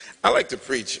I like to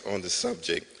preach on the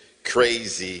subject,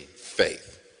 crazy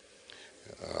faith.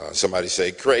 Somebody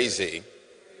say crazy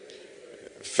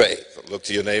faith. Look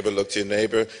to your neighbor,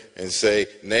 and say,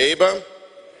 neighbor,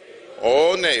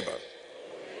 oh neighbor,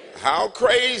 how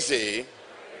crazy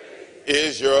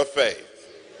is your faith?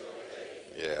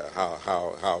 Yeah,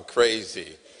 how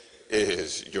crazy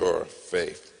is your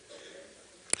faith?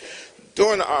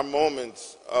 During our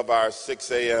moments of our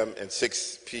 6 a.m. and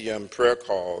 6 p.m. prayer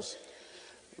calls,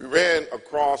 we ran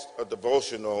across a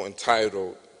devotional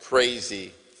entitled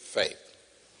Crazy Faith.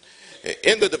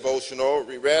 In the devotional,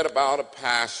 we read about a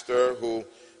pastor who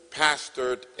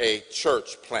pastored a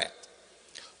church plant.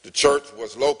 The church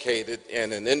was located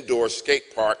in an indoor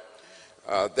skate park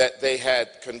that they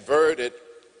had converted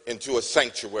into a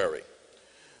sanctuary.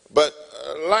 But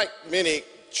like many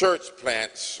church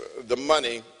plants, the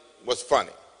money was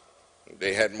funny.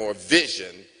 They had more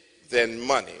vision than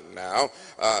money. Now,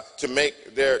 to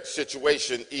make their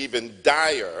situation even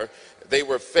dire, they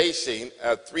were facing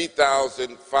a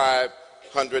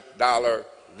 $3,500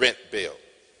 rent bill.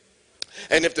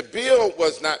 And if the bill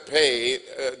was not paid,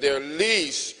 their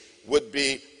lease would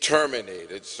be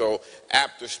terminated. So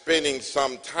after spending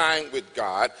some time with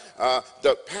God,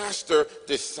 the pastor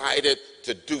decided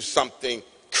to do something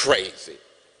crazy.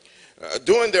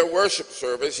 During their worship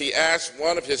service, he asked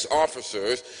one of his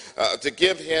officers to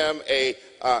give him a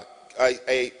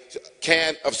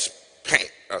can of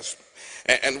paint.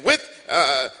 And with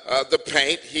the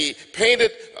paint, he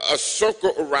painted a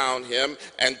circle around him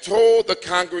and told the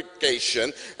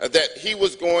congregation that he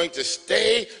was going to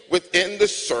stay within the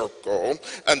circle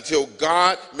until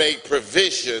God made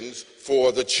provisions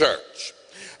for the church.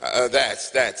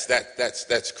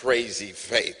 That's crazy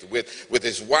faith. With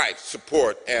his wife's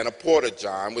support and a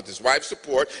porta-john,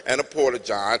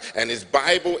 and his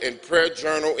Bible and prayer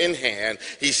journal in hand,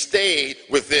 he stayed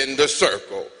within the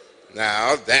circle.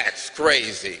 Now that's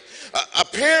crazy.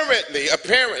 Apparently,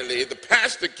 the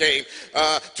pastor came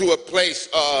to a place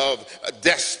of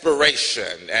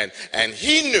desperation, and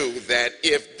he knew that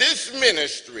if this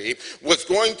ministry was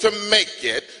going to make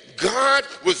it, God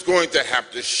was going to have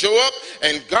to show up,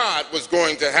 and God was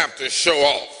going to have to show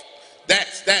off.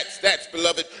 That's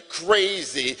beloved,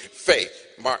 crazy faith.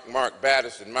 Mark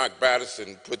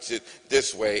Batterson puts it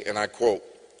this way, and I quote,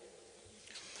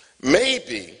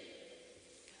 maybe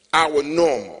our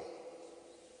normal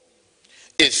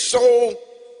is so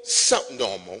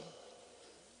subnormal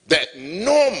that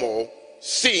normal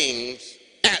seems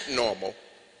abnormal,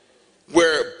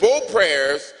 where bold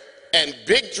prayers and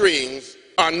big dreams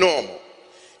are normal.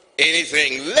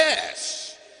 Anything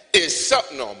less is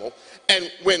subnormal, and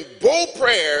when bold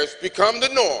prayers become the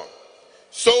norm,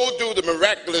 so do the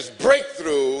miraculous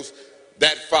breakthroughs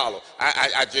that follow.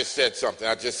 I just said something.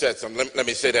 Let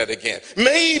me say that again.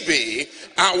 Maybe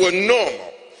our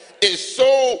normal is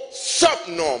so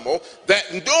subnormal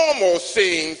that normal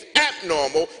seems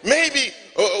abnormal. Maybe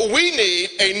we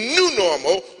need a new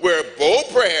normal where bold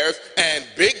prayers and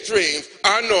big dreams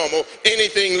are normal.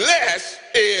 Anything less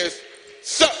is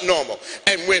subnormal.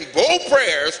 And when bold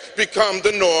prayers become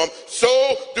the norm,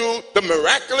 so do the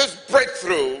miraculous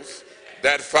breakthroughs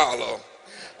that follow.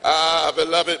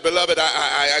 Beloved,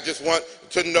 I just want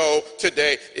to know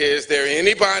today, is there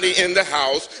anybody in the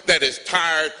house that is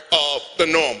tired of the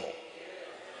normal?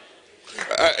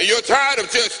 You're tired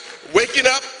of just waking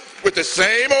up with the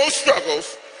same old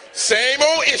struggles, same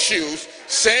old issues,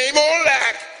 same old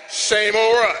lack, same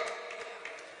old rut.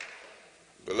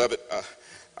 Beloved,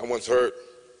 I once heard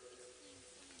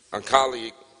a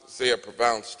colleague say a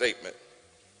profound statement.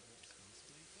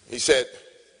 He said,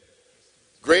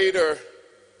 greater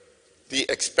the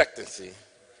expectancy,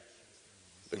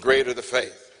 the greater the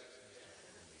faith.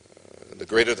 The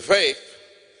greater the faith,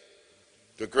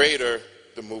 the greater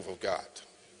the move of God.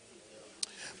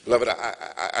 Beloved,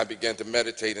 I began to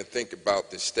meditate and think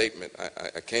about this statement.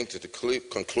 I came to the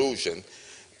conclusion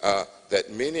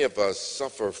that many of us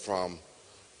suffer from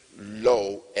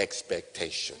low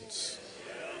expectations.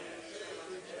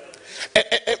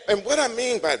 And what I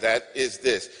mean by that is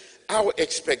this. Our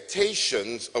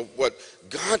expectations of what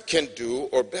God can do,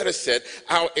 or better said,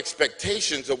 our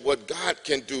expectations of what God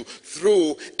can do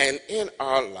through and in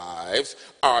our lives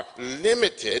are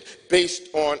limited based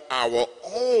on our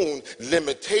own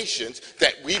limitations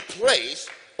that we place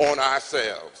on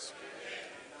ourselves.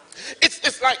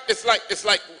 It's like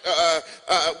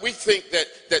we think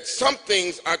that some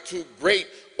things are too great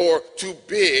or too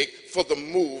big for the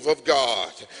move of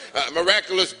God.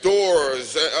 Miraculous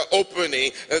doors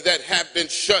opening that have been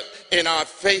shut in our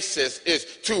faces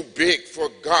is too big for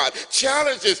God.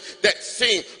 Challenges that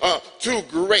seem too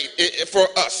great for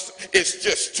us is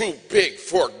just too big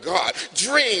for God.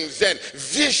 Dreams and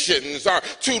visions are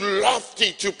too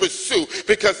lofty to pursue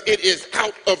because it is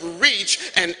out of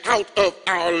reach and out of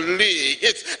our league.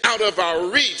 It's out of our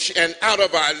reach and out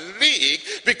of our league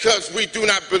because we do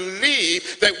not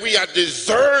believe that we are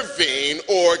deserving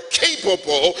or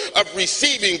capable of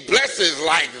receiving blessings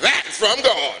like that from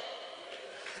God.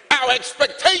 Our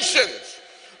expectations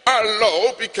are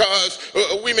low because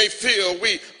we may feel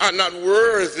we are not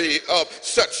worthy of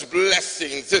such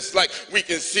blessings. It's like we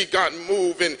can see God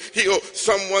move and heal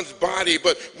someone's body,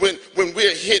 but when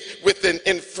we're hit with an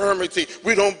infirmity,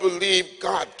 we don't believe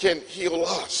God can heal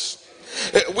us.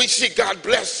 We see God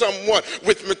bless someone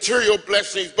with material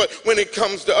blessings, but when it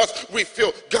comes to us, we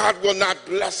feel God will not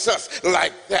bless us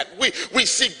like that. We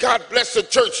see God bless the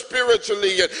church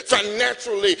spiritually and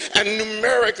financially and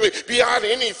numerically beyond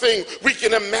anything we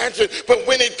can imagine. But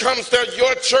when it comes to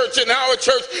your church and our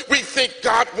church, we think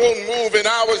God won't move in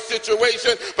our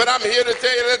situation. But I'm here to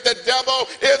tell you that the devil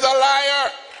is a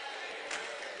liar.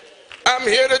 I'm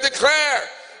here to declare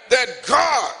that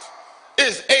God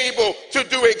is able to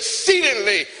do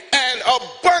exceedingly and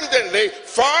abundantly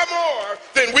far more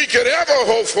than we could ever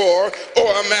hope for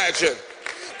or imagine.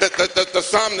 The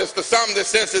psalmist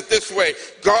says it this way: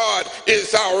 God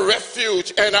is our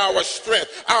refuge and our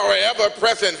strength, our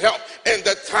ever-present help in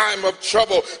the time of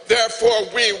trouble. Therefore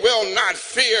we will not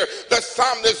fear. The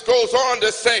psalmist goes on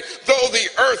to say, though the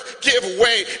earth give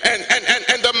way and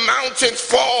the mountains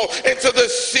fall into the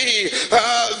sea,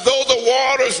 though the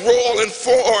waters roll and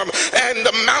form and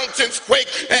the mountains quake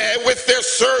with their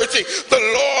surging, the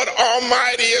Lord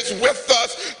Almighty is with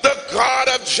us. The God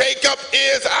of Jacob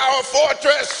is our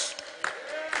fortress.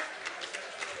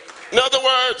 In other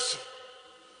words,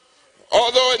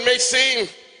 although it may seem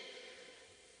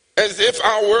as if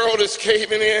our world is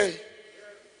caving in,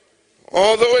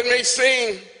 although it may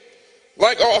seem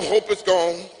like all hope is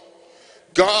gone,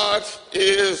 God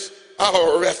is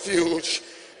our refuge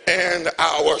and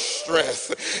our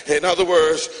strength. In other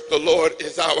words, the Lord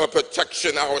is our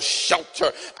protection, our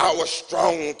shelter, our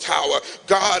strong tower.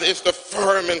 God is the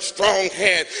firm and strong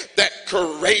hand that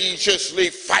courageously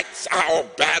fights our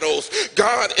battles.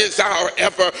 God is our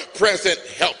ever-present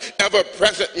help.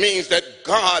 Ever-present means that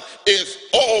God is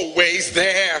always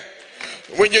there.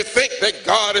 When you think that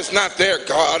God is not there,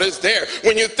 God is there.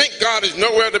 When you think God is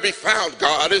nowhere to be found,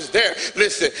 God is there.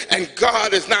 Listen, and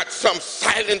God is not some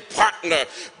silent partner.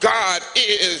 God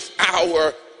is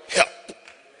our help.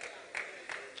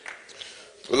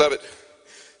 Beloved,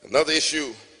 another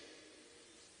issue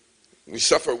we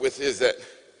suffer with is that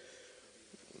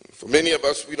for many of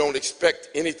us, we don't expect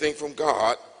anything from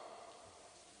God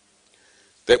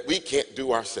that we can't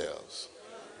do ourselves.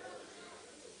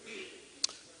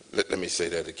 Let me say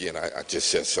that again. I just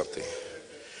said something.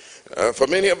 For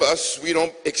many of us, we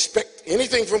don't expect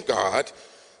anything from God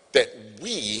that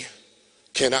we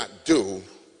cannot do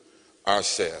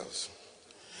ourselves.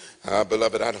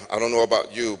 Beloved, I don't know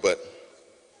about you, but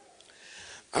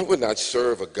I would not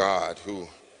serve a God who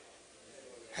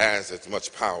has as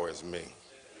much power as me,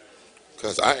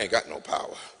 because I ain't got no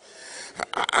power.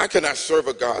 I cannot serve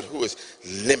a God who is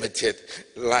limited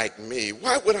like me.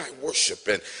 Why would I worship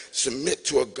and submit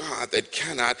to a God that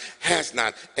cannot, has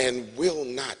not, and will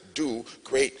not do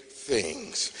great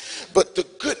things? But the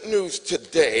good news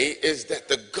today is that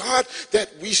the God that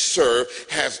we serve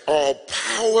has all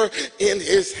power in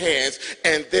his hands,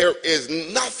 and there is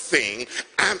nothing,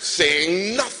 I'm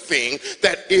saying nothing,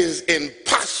 that is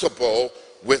impossible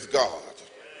with God.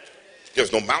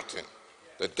 There's no mountain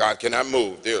that God cannot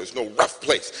move. There is no rough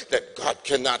place that God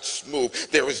cannot smooth.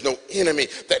 There is no enemy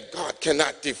that God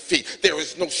cannot defeat. There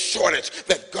is no shortage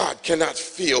that God cannot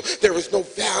fill. There is no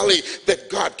valley that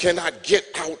God cannot get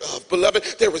out of.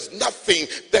 Beloved, there is nothing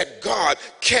that God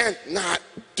cannot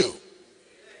do.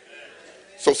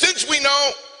 So since we know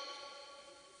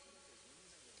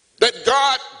that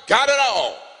God got it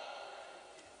all,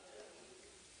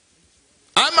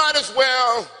 I might as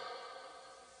well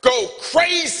go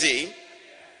crazy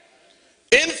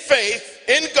in faith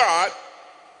in God,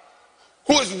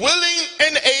 who is willing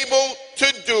and able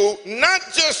to do not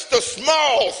just the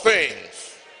small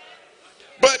things,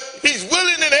 but he's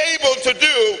willing and able to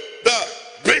do the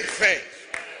big things.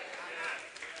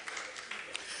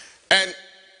 And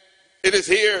it is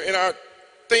here in our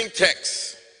theme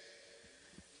text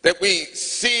that we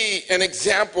see an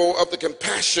example of the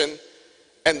compassion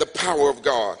and the power of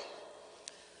God.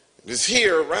 It is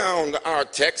here around our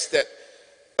text that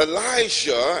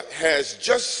Elijah has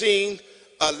just seen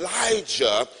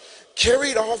Elijah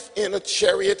carried off in a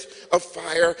chariot of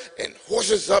fire, and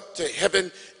horses up to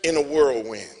heaven in a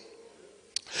whirlwind.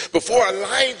 Before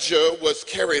Elijah was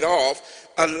carried off,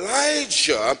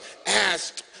 Elijah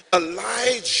asked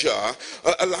Elisha,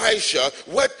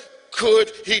 what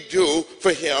could he do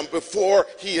for him before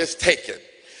he is taken?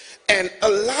 And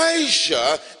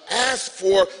Elijah asked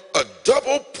for a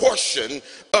double portion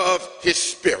of his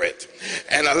spirit.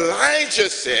 And Elijah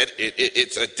said,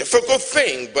 it's a difficult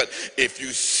thing, but if you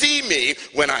see me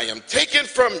when I am taken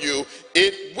from you,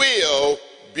 it will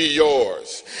be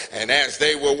yours. And as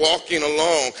they were walking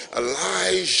along,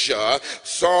 Elijah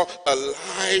saw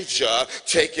Elijah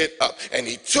take it up, and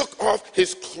he took off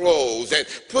his clothes and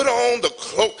put on the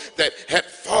cloak that had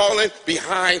fallen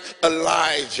behind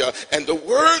Elijah. And the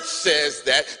word says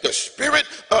that the spirit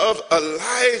of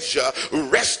Elijah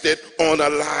rested on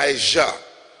Elijah.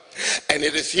 And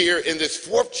it is here in this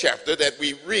 4th chapter that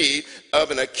we read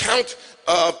of an account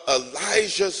of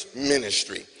Elijah's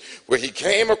ministry, where he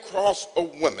came across a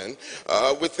woman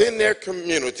within their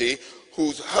community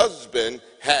whose husband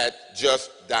had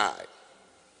just died.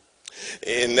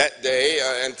 In that day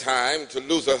and time, to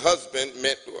lose a husband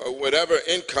meant whatever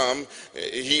income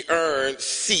he earned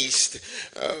ceased,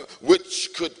 which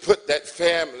could put that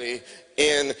family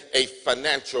in a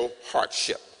financial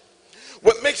hardship.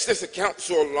 What makes this account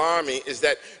so alarming is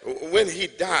that when he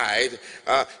died,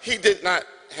 he did not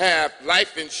have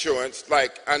life insurance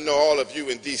like I know all of you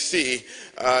in D.C.,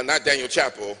 not Daniel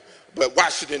Chapel, but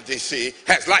Washington, D.C.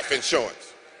 has life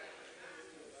insurance.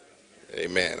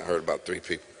 Amen. I heard about 3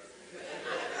 people.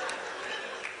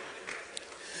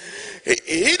 He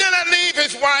did not leave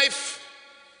his wife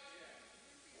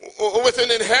with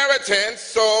an inheritance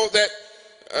so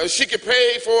that she could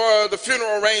pay for the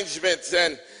funeral arrangements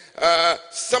and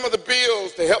some of the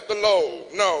bills to help the load.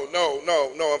 No.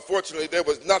 Unfortunately, there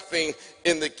was nothing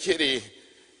in the kitty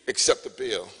except the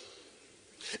bill.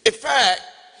 In fact,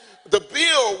 the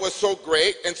bill was so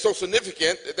great and so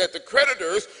significant that the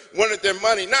creditors wanted their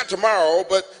money not tomorrow,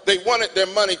 but they wanted their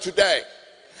money today.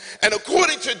 And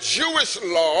according to Jewish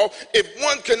law, if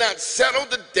one could not settle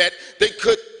the debt, they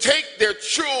could take their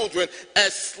children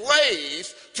as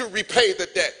slaves to repay the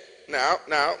debt. Now,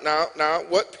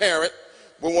 what parent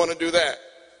will want to do that?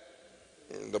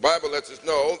 The Bible lets us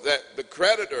know that the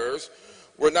creditors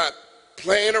were not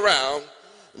playing around,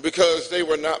 because they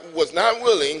was not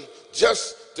willing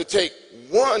just to take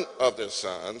one of their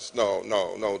sons. No,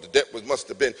 the debt must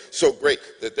have been so great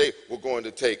that they were going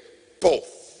to take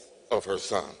both of her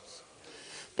sons.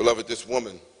 Beloved, this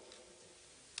woman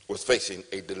was facing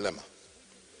a dilemma.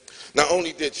 Not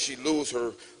only did she lose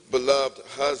her beloved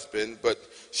husband, but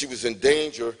she was in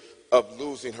danger of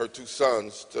losing her 2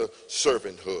 sons to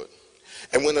servanthood.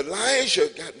 And when Elijah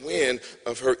got wind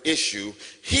of her issue,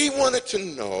 he wanted to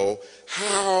know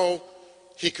how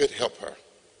he could help her.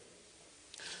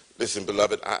 Listen,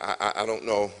 beloved, I don't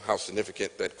know how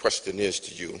significant that question is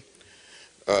to you,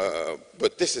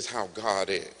 but this is how God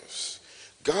is.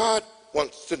 God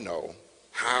wants to know,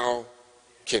 how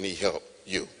can he help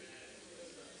you?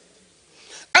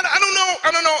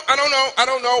 I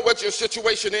don't know what your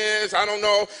situation is. I don't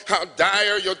know how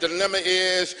dire your dilemma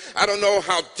is. I don't know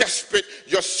how desperate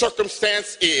your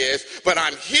circumstance is. But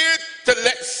I'm here to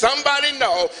let somebody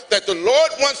know that the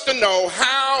Lord wants to know,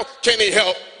 how can he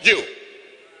help you?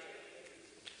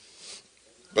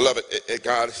 Beloved,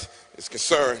 God is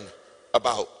concerned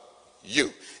about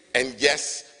you. And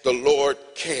yes, the Lord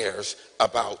cares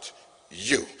about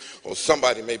you. Or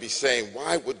somebody may be saying,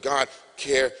 why would God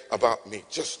care about me?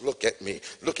 Just look at me.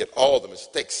 Look at all the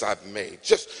mistakes I've made.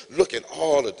 Just look at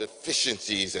all the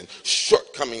deficiencies and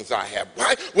shortcomings I have.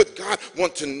 Why would God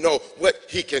want to know what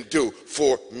he can do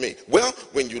for me? Well,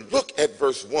 when you look at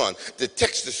verse 1, the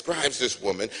text describes this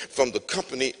woman from the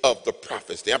company of the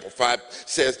prophets. The Amplified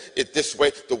says it this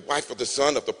way: the wife of the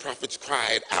son of the prophets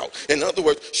cried out. In other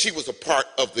words, she was a part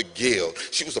of the guild.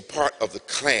 She was a part of the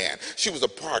clan. She was a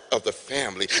part of the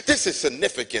family. This is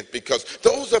significant because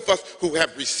those of us who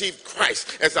have received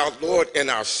Christ as our Lord and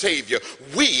our Savior,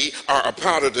 we are a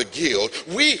part of the guild.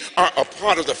 We are a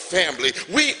part of the family.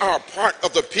 We are a part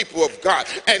of the people of God.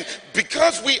 And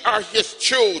because we are his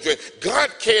children, God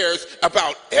cares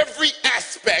about every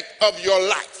aspect of your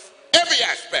life. Every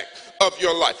aspect of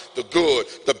your life. The good,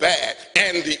 the bad,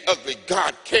 and the ugly.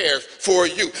 God cares for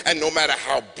you. And no matter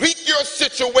how bleak your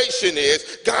situation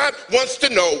is, God wants to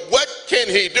know, what can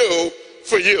he do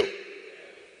for you?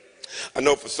 I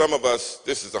know for some of us,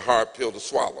 this is a hard pill to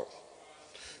swallow,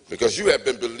 because you have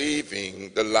been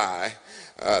believing the lie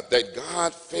that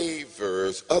God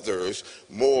favors others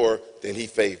more than he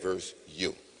favors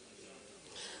you.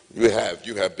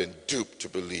 You have been duped to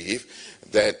believe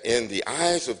that in the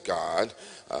eyes of God,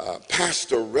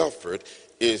 Pastor Relford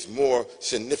is more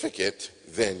significant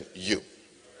than you.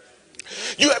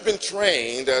 You have been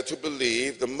trained to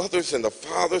believe the mothers and the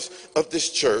fathers of this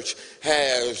church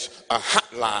has a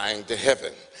hotline to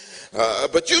heaven.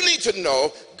 But you need to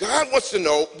know, God wants to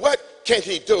know, what can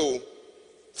he do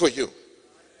for you?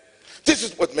 This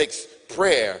is what makes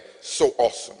prayer so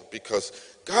awesome, because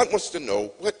God wants to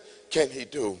know, what can he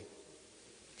do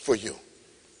for you?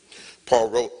 Paul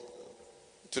wrote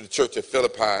to the church at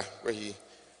Philippi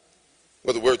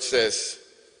where the word says,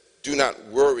 do not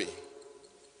worry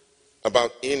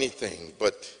about anything,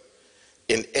 but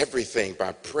in everything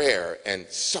by prayer and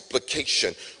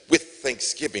supplication with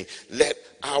thanksgiving, let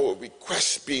our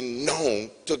requests be known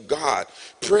to God.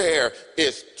 Prayer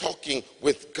is talking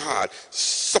with God.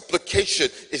 Supplication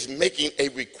is making a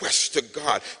request to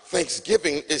God.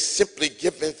 Thanksgiving is simply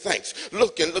giving thanks.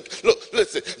 Look,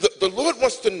 listen. The Lord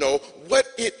wants to know what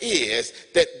it is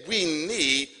that we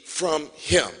need from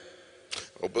him.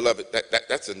 Oh, beloved,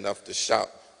 that's enough to shout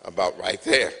about right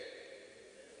there.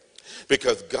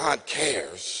 Because God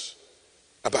cares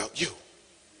about you.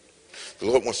 The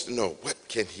Lord wants to know, what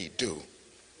can he do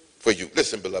for you?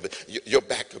 Listen, beloved, your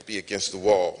back could be against the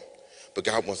wall, but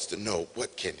God wants to know,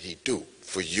 what can he do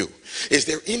for you? Is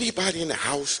there anybody in the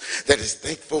house that is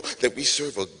thankful that we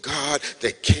serve a God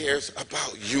that cares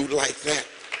about you like that?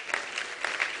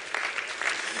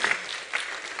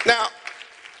 Now,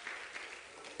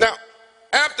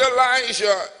 after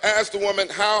Elijah asked the woman,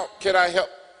 how can I help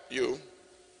you?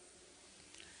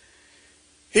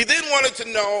 He then wanted to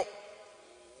know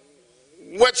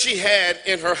what she had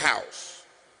in her house.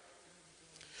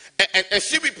 And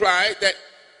she replied that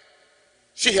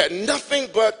she had nothing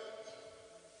but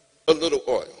a little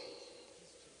oil.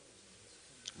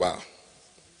 Wow.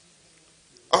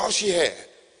 All she had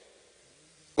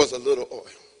was a little oil.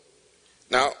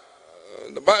 Now,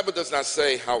 the Bible does not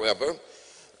say, however,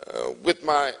 with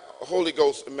my Holy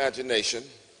Ghost imagination,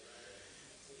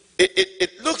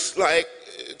 it looks like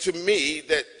to me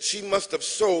that she must have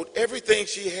sold everything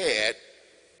she had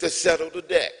to settle the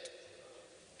debt,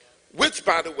 which,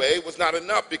 by the way, was not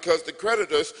enough, because the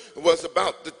creditors was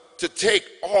about to take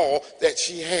all that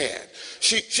she had.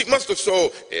 She must have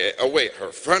sold away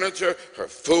her furniture, her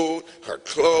food, her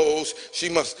clothes. She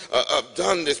must have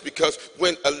done this, because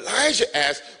when Elijah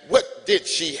asked, what did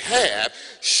she have?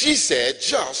 She said,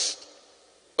 just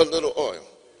a little oil.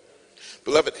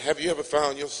 Beloved, have you ever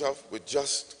found yourself with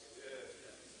just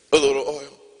a little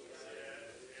oil?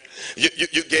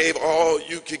 You gave all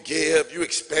you could give. You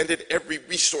expended every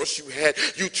resource you had.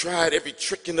 You tried every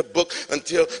trick in the book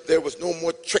until there was no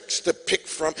more tricks to pick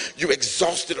from. You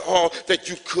exhausted all that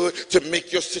you could to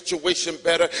make your situation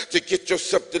better, to get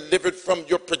yourself delivered from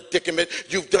your predicament.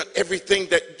 You've done everything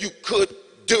that you could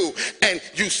do, and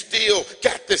you still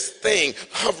got this thing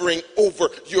hovering over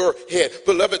your head.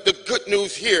 Beloved, the good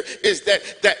news here is that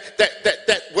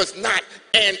was not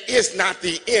and is not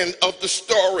the end of the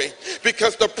story,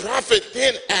 because the prophet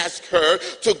then asked her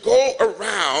to go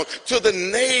around to the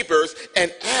neighbors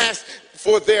and ask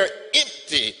for their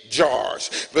empty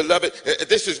jars. Beloved,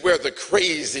 this is where the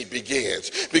crazy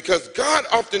begins, because God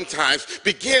oftentimes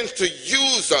begins to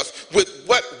use us with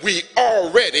what we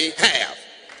already have.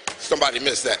 Somebody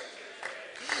missed that.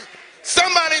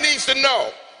 Somebody needs to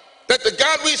know that the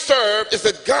God we serve is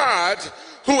a God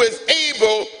who is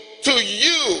able to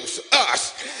use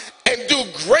us and do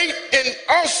great and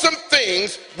awesome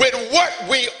things with what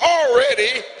we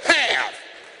already have.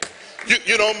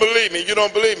 You don't believe me. You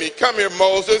don't believe me. Come here,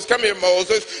 Moses. Come here,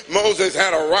 Moses. Moses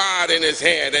had a rod in his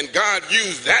hand, and God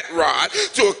used that rod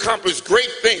to accomplish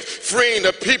great things, freeing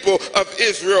the people of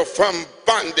Israel from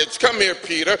bondage. Come here,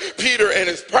 Peter. Peter and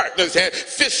his partners had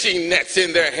fishing nets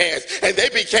in their hands, and they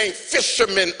became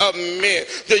fishermen of men.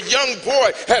 The young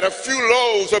boy had a few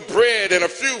loaves of bread and a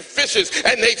few fishes,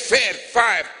 and they fed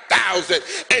 5,000.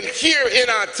 And here in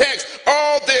our text,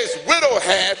 all this widow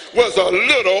had was a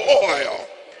little oil.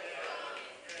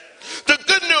 The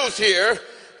good news here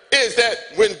is that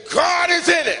when God is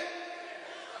in it,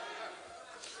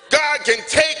 God can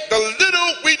take the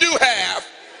little we do have,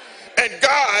 and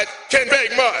God can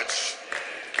make much.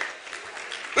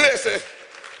 Listen.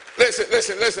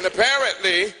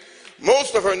 Apparently,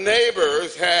 most of her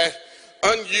neighbors had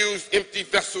unused empty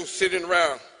vessels sitting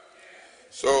around.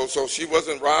 So she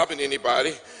wasn't robbing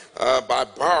anybody by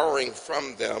borrowing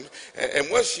from them. And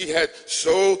once she had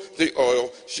sold the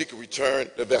oil, she could return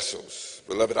the vessels.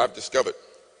 Beloved, I've discovered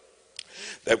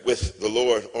that with the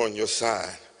Lord on your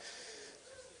side,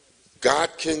 God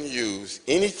can use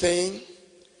anything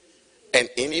and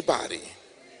anybody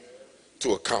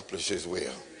to accomplish his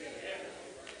will.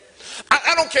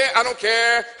 I don't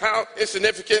care how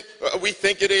insignificant we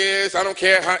think it is. I don't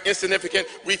care how insignificant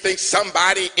we think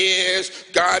somebody is.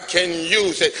 God can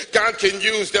use it. God can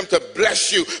use them to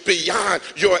bless you beyond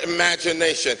your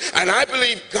imagination. And I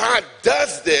believe God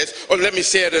does this, or let me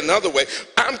say it another way.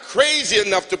 I'm crazy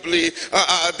enough to believe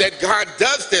that God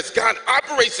does this. God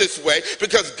operates this way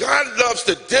because God loves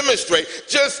to demonstrate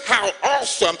just how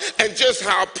awesome and just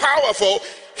how powerful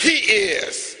he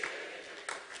is.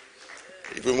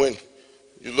 Even when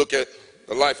you look at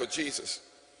the life of Jesus,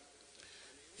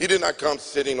 he did not come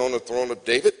sitting on the throne of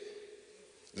David,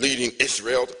 leading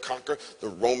Israel to conquer the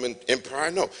Roman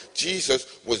Empire. No,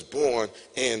 Jesus was born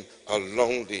in a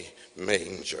lonely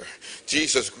manger.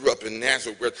 Jesus grew up in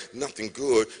Nazareth, where nothing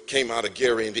good came out of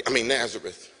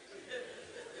Nazareth.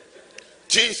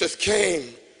 Jesus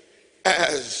came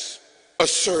as a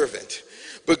servant,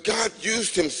 but God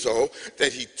used him so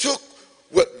that he took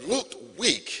what looked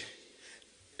weak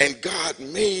and God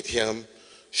made him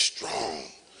strong.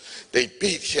 They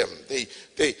beat him,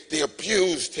 they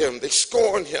abused him, they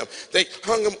scorned him, they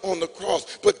hung him on the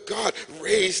cross, but God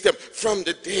raised him from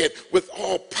the dead with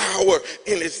all power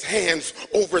in his hands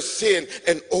over sin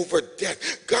and over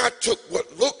death. God took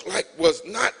what looked like was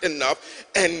not enough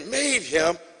and made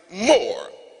him more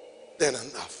than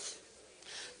enough.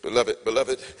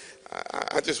 Beloved,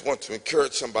 I just want to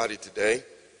encourage somebody today,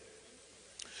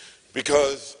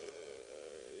 because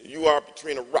you are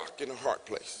between a rock and a hard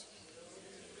place.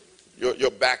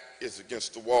 Your back is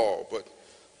against the wall, but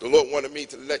the Lord wanted me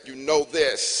to let you know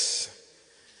this.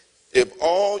 If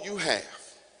all you have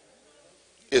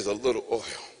is a little oil,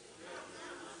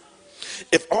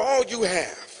 if all you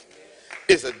have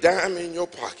is a dime in your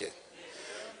pocket,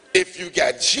 if you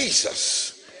got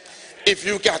Jesus, if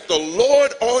you got the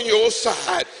Lord on your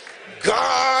side,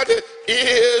 God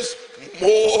is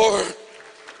more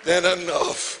than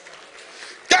enough.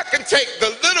 God can take the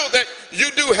little that you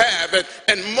do have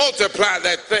and multiply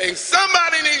that thing.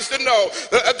 Somebody needs to know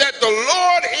that the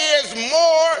Lord is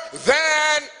more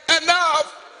than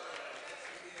enough.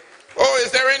 Oh,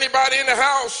 is there anybody in the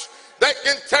house that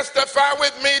can testify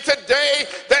with me today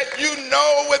that you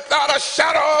know without a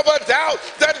shadow of a doubt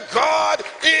that God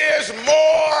is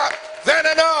more than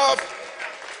enough?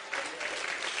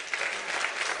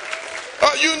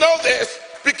 Oh, you know this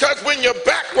because when your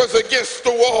back was against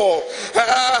the wall,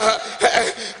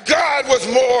 God was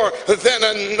more than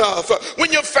enough.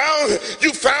 When you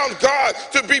found God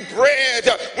to be bread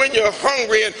when you're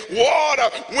hungry and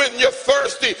water when you're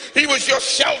thirsty. He was your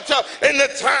shelter in the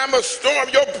time of storm,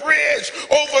 your bridge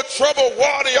over troubled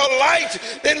water, your light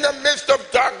in the midst of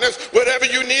darkness. Whatever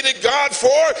you needed God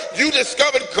for, you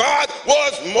discovered God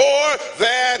was more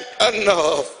than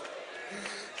enough.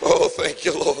 Oh, thank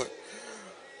you, Lord.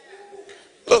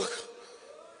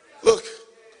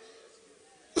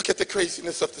 Look at the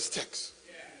craziness of this text.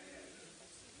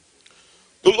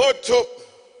 The Lord took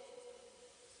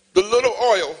the little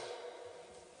oil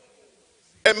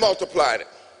and multiplied it.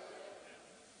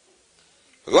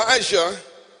 Elijah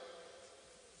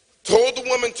told the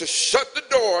woman to shut the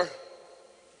door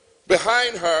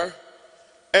behind her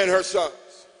and her sons,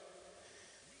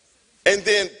 and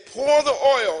then pour the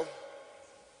oil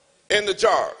in the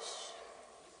jars.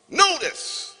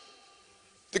 Notice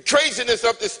the craziness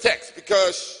of this text,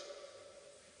 because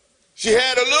she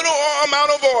had a little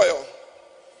amount of oil.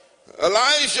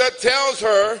 Elijah tells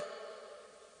her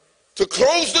to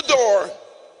close the door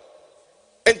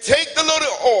and take the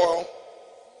little oil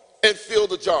and fill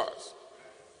the jars.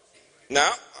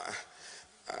 Now,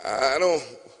 I don't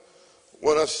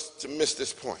want us to miss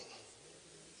this point.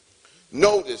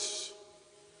 Notice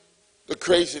the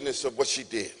craziness of what she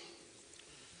did.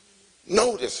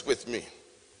 Notice with me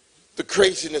the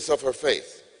craziness of her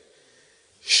faith.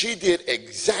 She did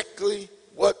exactly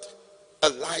what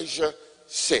Elijah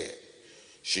said.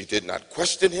 She did not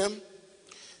question him.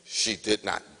 She did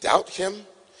not doubt him.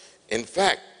 In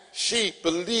fact, she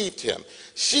believed him.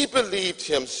 She believed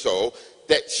him so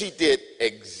that she did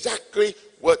exactly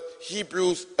what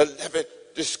Hebrews 11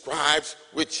 describes,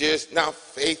 which is, now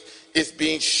faith is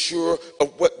being sure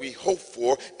of what we hope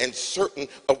for and certain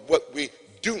of what we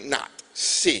do not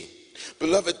see.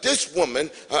 Beloved, this woman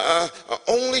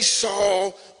only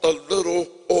saw a little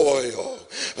oil,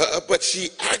 but she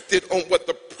acted on what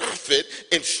the prophet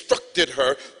instructed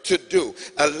her to do.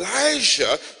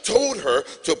 Elijah told her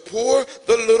to pour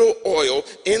the little oil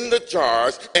in the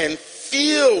jars and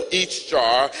fill each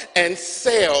jar and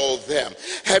sell them.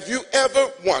 Have you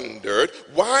ever wondered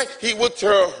why he would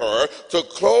tell her to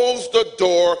close the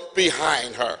door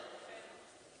behind her?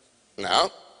 Now,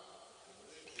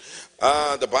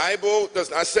 The Bible does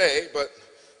not say, but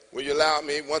will you allow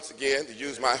me once again to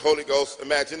use my Holy Ghost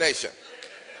imagination?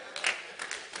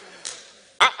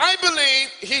 I believe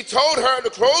he told her to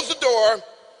close the door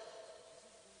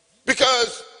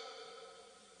because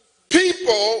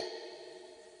people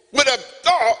would have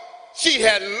thought she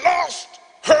had lost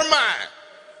her mind,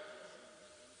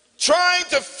 trying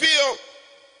to fill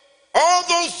all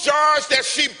those jars that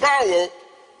she borrowed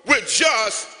with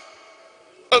just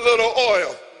a little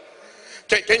oil.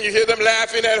 Can you hear them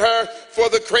laughing at her for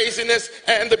the craziness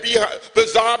and the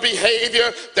bizarre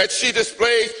behavior that she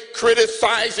displays,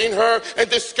 criticizing her and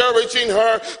discouraging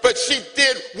her? But she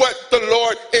did what the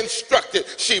Lord instructed.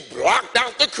 She blocked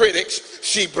out the critics,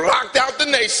 she blocked out the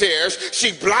naysayers,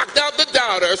 she blocked out the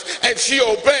doubters, and she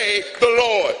obeyed the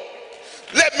Lord.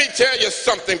 Let me tell you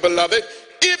something, beloved.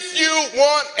 If you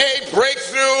want a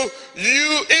breakthrough,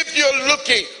 if you're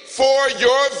looking for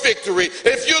your victory,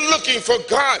 if you're looking for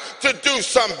God to do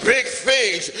some big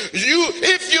things,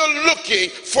 if you're looking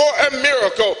for a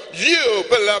miracle, you,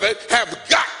 beloved, have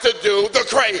got to do the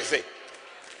crazy.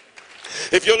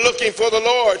 If you're looking for the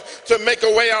Lord to make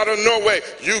a way out of no way,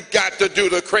 you've got to do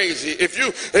the crazy.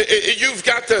 You've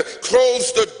got to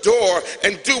close the door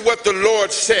and do what the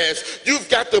Lord says. You've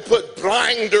got to put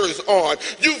blinders on.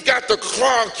 You've got to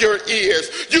clog your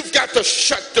ears. You've got to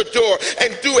shut the door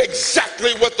and do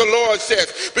exactly what the Lord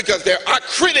says, because there are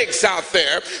critics out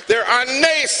there. There are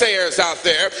naysayers out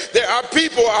there. There are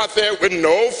people out there with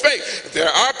no faith. There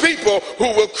are people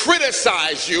who will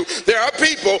criticize you. There are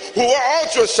people who will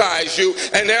ostracize you.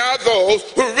 And there are those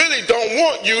who really don't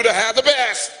want you to have the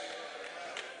best.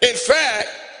 In fact,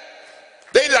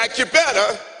 they like you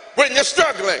better when you're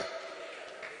struggling.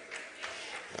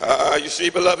 You see,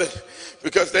 beloved,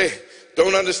 because they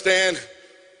don't understand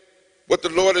what the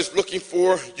Lord is looking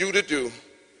for you to do.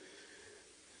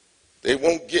 They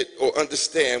won't get or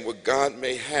understand what God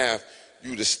may have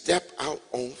you to step out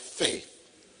on faith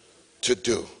to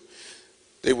do.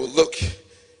 They will look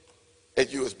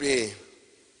at you as being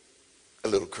a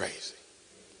little crazy.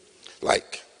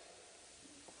 Like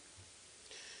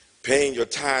paying your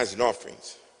tithes and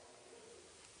offerings,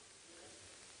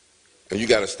 and you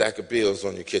got a stack of bills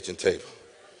on your kitchen table.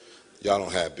 Y'all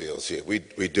don't have bills here. We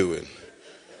do it.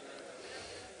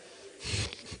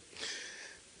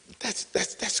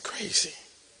 That's crazy.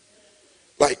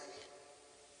 Like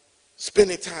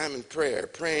spending time in prayer,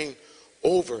 praying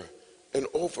over and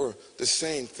over the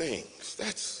same things.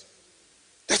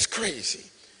 That's crazy.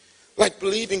 Like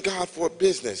believing God for a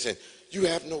business and you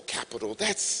have no capital.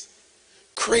 That's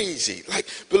crazy. Like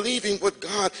believing what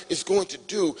God is going to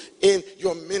do in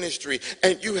your ministry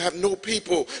and you have no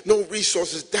people, no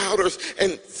resources, doubters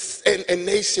and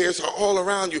naysayers are all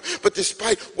around you. But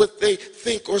despite what they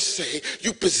think or say,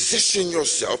 you position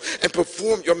yourself and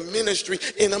perform your ministry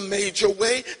in a major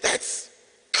way. That's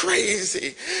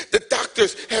crazy. The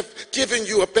doctors have given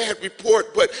you a bad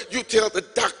report, but you tell the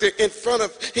doctor in front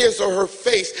of his or her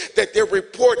face that their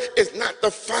report is not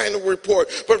the final report,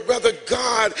 but rather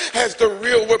God has the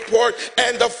real report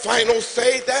and the final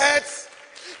say. That's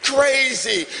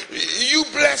crazy. You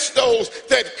bless those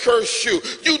that curse you.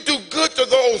 You do good to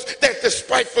those that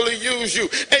despitefully use you,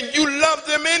 and you love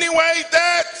them anyway.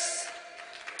 That's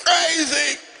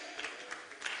crazy.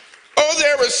 Oh,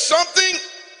 there is something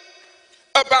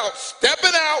about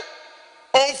stepping out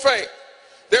on faith.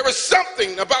 There is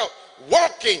something about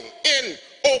walking in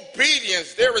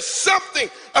obedience. There is something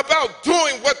about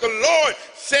doing what the Lord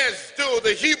says do.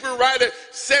 The Hebrew writer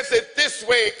says it this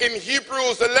way in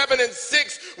Hebrews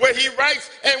 11:6, where he writes,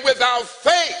 and without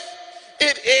faith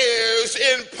it is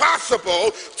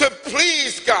impossible to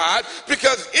please God,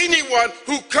 because anyone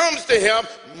who comes to him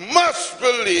must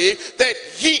believe that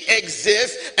he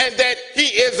exists and that he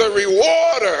is a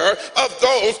rewarder of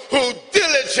those who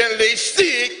diligently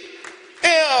seek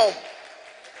him.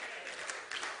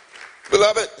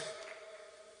 Beloved,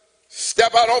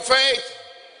 step out on faith.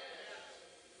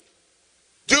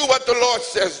 Do what the Lord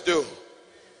says do,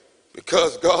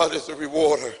 because God is a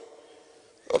rewarder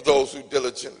of those who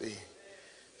diligently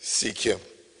seek him.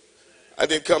 I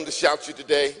didn't come to shout you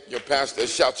today. Your pastor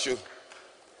shouts you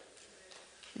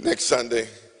next Sunday.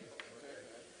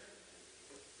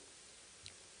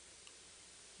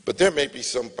 But there may be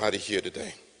somebody here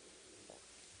today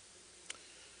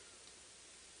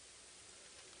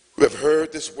who have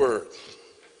heard this word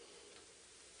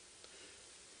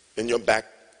and your back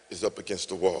is up against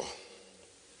the wall.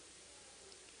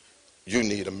 You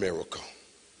need a miracle.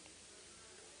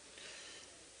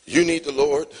 You need the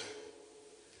Lord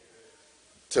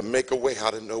to make a way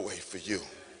out of no way for you.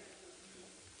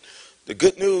 The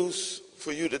good news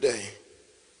for you today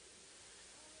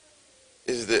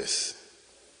is this: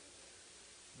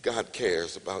 God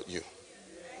cares about you.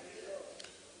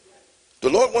 The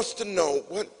Lord wants to know,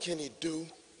 what can he do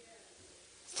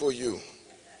for you?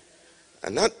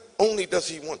 And not only does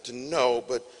he want to know,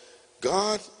 but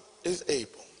God is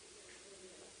able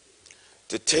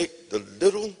to take the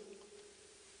little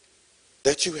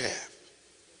that you have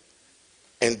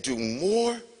and do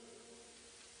more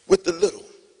with the little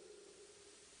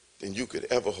than you could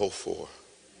ever hope for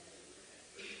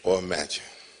or imagine.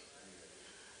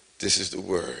 This is the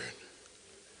word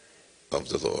of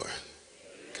the Lord.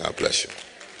 God bless you.